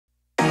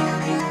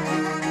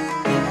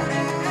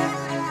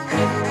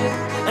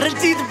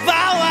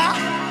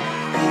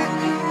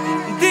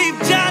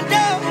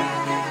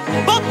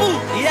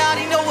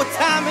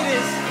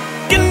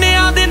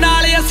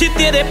ਅਸੀਂ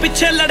ਤੇਰੇ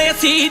ਪਿੱਛੇ ਲੜੇ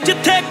ਸੀ,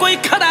 ਜਿੱਥੇ ਕੋਈ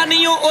ਖੜਾ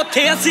ਨਹੀਂ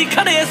ਉੱਥੇ ਅਸੀਂ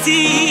ਖੜੇ ਸੀ,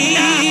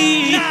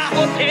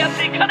 ਉੱਥੇ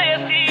ਅਸੀਂ ਖੜੇ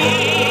ਸੀ,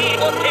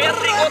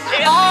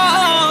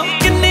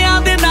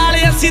 ਕਿੰਨਿਆਂ ਦੇ ਨਾਲ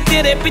ਅਸੀਂ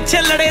ਤੇਰੇ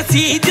ਪਿੱਛੇ ਲੜੇ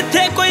ਸੀ,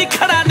 ਜਿੱਥੇ ਕੋਈ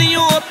ਖੜਾ ਨਹੀਂ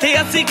ਉੱਥੇ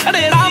ਅਸੀਂ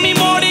ਖੜੇ। ਰਾਮੀ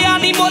ਮੋੜਿਆ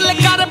ਨਹੀਂ ਮੁੱਲ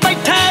ਕਰ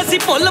ਬੈਠਾ ਸੀ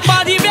ਭੁੱਲ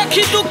ਬਾਜੀ,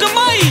 ਵੇਖੀ ਤੂੰ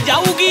ਕਮਾਈ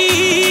ਜਾਊਗੀ,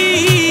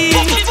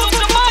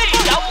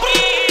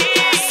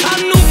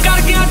 ਸਾਨੂੰ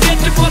ਕਰ ਗਿਆ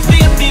ਡਿੱਚ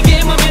ਪੋਤੀ ਅੱਧੀ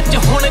ਗੇਮ ਵਿੱਚ,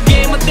 ਹੁਣ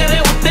ਗੇਮ ਤੇਰੇ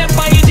ਉੱਤੇ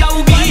ਪਾਈ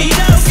ਜਾਊਗੀ,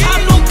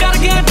 ਸਾਨੂੰ ਕਰ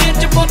ਗਿਆ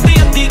ਡਿੱਚ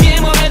ਪੋਤੀ ਅੱਧੀ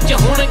ਗੇਮ ਵਿੱਚ,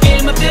 ਹੁਣ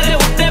ਗੇਮ ਤੇਰੇ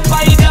ਉੱਤੇ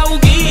ਪਾਈ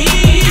ਜਾਊਗੀ।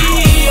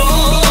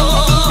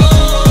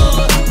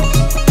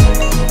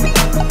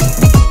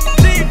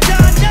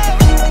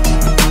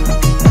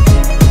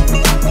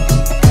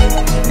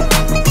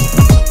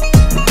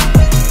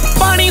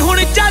 ਪਾਣੀ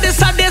ਹੁਣ ਚੜ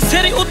ਸਾਡੇ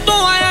ਸਿਰ ਉੱਤੋਂ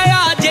ਆਇਆ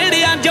ਆ,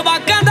 ਜਿਹੜਿਆਂ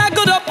ਜਵਾਕਾਂ ਦਾ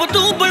ਗਰੁੱਪ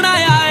ਤੂੰ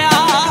ਬਣਾਇਆ ਆ,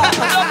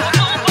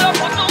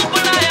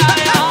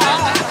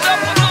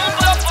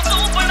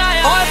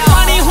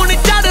 ਪਾਣੀ ਹੁਣ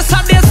ਚੜ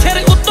ਸਾਡੇ ਸਿਰ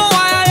ਉੱਤੋਂ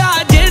ਆਇਆ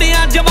ਆ,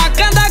 ਜਿਹੜਿਆਂ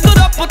ਜਵਾਕਾਂ ਦਾ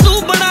ਗਰੁੱਪ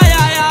ਤੂੰ ਬਣਾਇਆ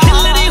ਆ।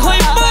 ਖਿਲਰੀ ਹੋਈ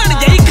ਬਣ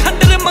ਜਈ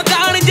ਖੰਡਰ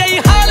ਮਕਾਨ ਜਈ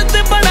ਹਾਲਤ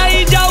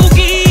ਬਣਾਈ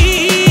ਜਾਊਗੀ,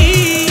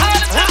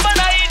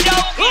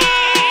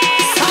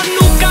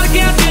 ਸਾਨੂੰ ਕਰ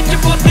ਗਿਆ ਡਿੱਚ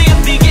ਪੋਤੀ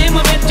ਅੱਧੀ ਗੇਮ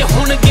ਵਿੱਚ,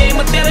 ਹੁਣ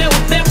ਗੇਮ ਤੇਰੇ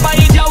ਉੱਤੇ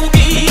ਪਾਈ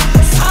ਜਾਊਗੀ,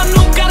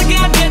 ਸਾਨੂੰ ਕਰ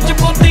ਗਿਆ ਡਿੱਚ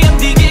ਪੋਤੀ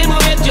ਅੱਧੀ ਗੇਮ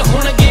ਵਿੱਚ,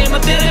 ਹੁਣ ਗੇਮ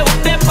ਤੇਰੇ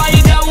ਉੱਤੇ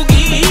ਪਾਈ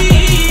ਜਾਊਗੀ।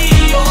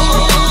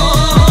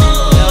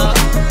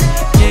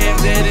 ਗੇਮ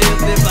ਤੇਰੇ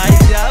ਉੱਤੇ ਪਾਈ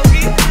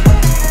ਜਾਊਗੀ।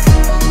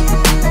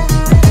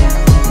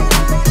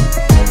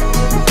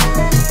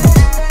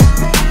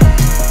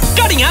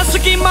 ਘੜੀਆਂ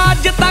ਸਕੀਮਾਂ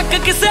ਅੱਜ ਤੱਕ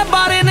ਕਿਸੇ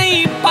ਬਾਰੇ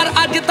ਨਹੀਂ, ਪਰ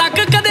ਅੱਜ ਤੱਕ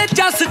ਕਦੇ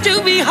ਚੱਸ ਚ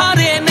ਵੀ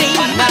ਹਾਰੇ ਨਹੀਂ,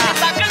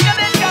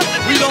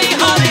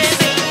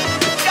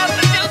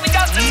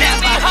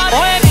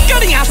 ਓਏ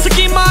ਘੜੀਆਂ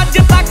ਸਕੀਮਾਂ ਅੱਜ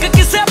ਤੱਕ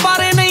ਕਿਸੇ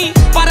ਬਾਰੇ ਨਹੀਂ,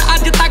 ਪਰ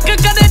ਅੱਜ ਤੱਕ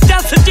ਕਦੇ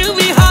ਚੱਸ ਚ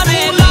ਵੀ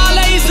ਹਾਰੇ। ਲਾ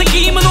ਲਈ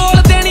ਸਕੀਮ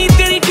ਰੋਲ ਦੇਣੀ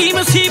ਤੇਰੀ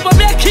ਟੀਮ ਸੀਪ,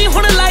 ਵੇਖੀ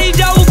ਹੁਣ ਲਾਈ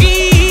ਜਾਊਗੀ,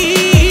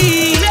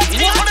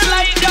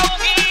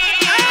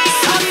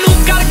 ਸਾਨੂੰ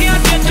ਕਰ ਗਿਆ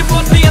ਡਿੱਚ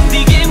ਪੋਤੀ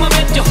ਅੱਧੀ ਗੇਮ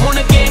ਵਿੱਚ,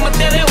 ਹੁਣ ਗੇਮ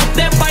ਤੇਰੇ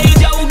ਉੱਤੇ ਪਾਈ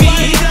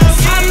ਜਾਊਗੀ,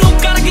 ਸਾਨੂੰ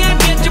ਕਰ ਗਿਆ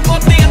ਡਿੱਚ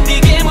ਪੋਤੀ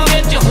ਅੱਧੀ ਗੇਮ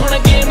ਵਿੱਚ, ਹੁਣ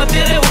ਗੇਮ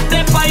ਤੇਰੇ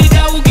ਉੱਤੇ ਪਾਈ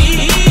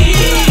ਜਾਊਗੀ।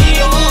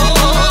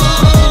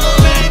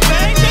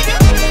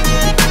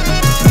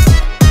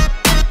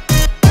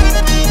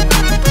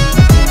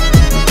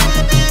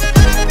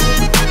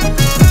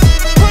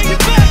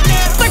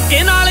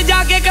 ਧੱਕੇ ਨਾਲ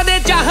ਜਾ ਕੇ ਕਦੇ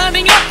ਚਾਹਾਂ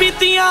ਨਹੀਂ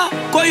ਪੀਤੀਆਂ,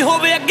 ਕੋਈ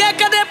ਹੋਵੇ ਅੱਗੇ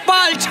ਕਦੇ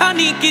ਪਾਲਛਾਂ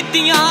ਨਹੀਂ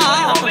ਕੀਤੀਆਂ,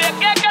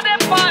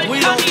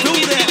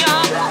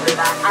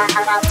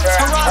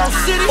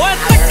 ਓਏ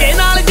ਧੱਕੇ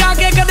ਨਾਲ ਜਾ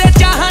ਕੇ ਕਦੇ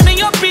ਚਾਹਾਂ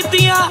ਨਹੀਂ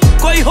ਪੀਤੀਆਂ,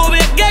 ਕੋਈ ਹੋਵੇ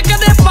ਅੱਗੇ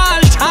ਕਦੇ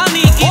ਪਾਲਛਾਂ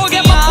ਨਹੀਂ ਕੀਤੀਆਂ। ਹੋ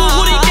ਗਏ ਬੱਬੂ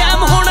ਹੁਰੀ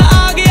ਕੈਮ, ਹੁਣ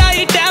ਆ ਗਿਆ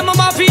ਈ ਟਾਈਮ,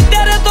 ਮਾਫੀ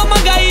ਤੇਰੇ ਤੋਂ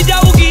ਮੰਗਾਈ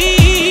ਜਾਊਗੀ।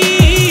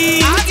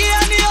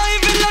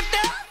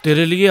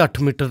 ਤੇਰੇ ਲਈ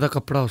 8 ਮੀਟਰ ਦਾ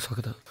ਕੱਪੜਾ ਹੋ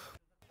ਸਕਦਾ,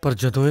 ਪਰ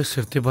ਜਦੋਂ ਇਹ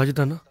ਸਿਰ ਤੇ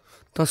ਵੱਜਦਾ ਨਾ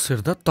ਤਾਂ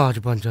ਸਿਰ ਦਾ ਤਾਜ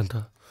ਬਣ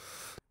ਜਾਂਦਾ।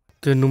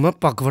 ਤੈਨੂੰ ਮੈਂ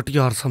ਪੱਗਵਟ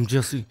ਯਾਰ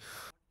ਸਮਝਿਆ ਸੀ,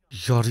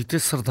 ਯਾਰੀ ਤੇ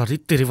ਸਰਦਾਰੀ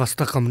ਤੇਰੇ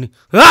ਵਾਸਤੇ ਕੰਮ ਨਹੀਂ।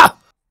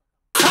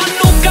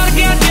 ਸਾਨੂੰ ਕਰ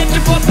ਗਿਆ ਡਿੱਚ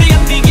ਪੋਤੀ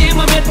ਅੱਧੀ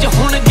ਗੇਮ ਵਿੱਚ,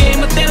 ਹੁਣ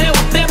ਗੇਮ ਤੇਰੇ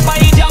ਉੱਤੇ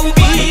ਪਾਈ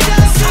ਜਾਊਗੀ,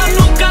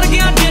 ਸਾਨੂੰ ਕਰ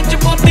ਗਿਆ ਡਿੱਚ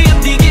ਪੋਤੀ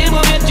ਅੱਧੀ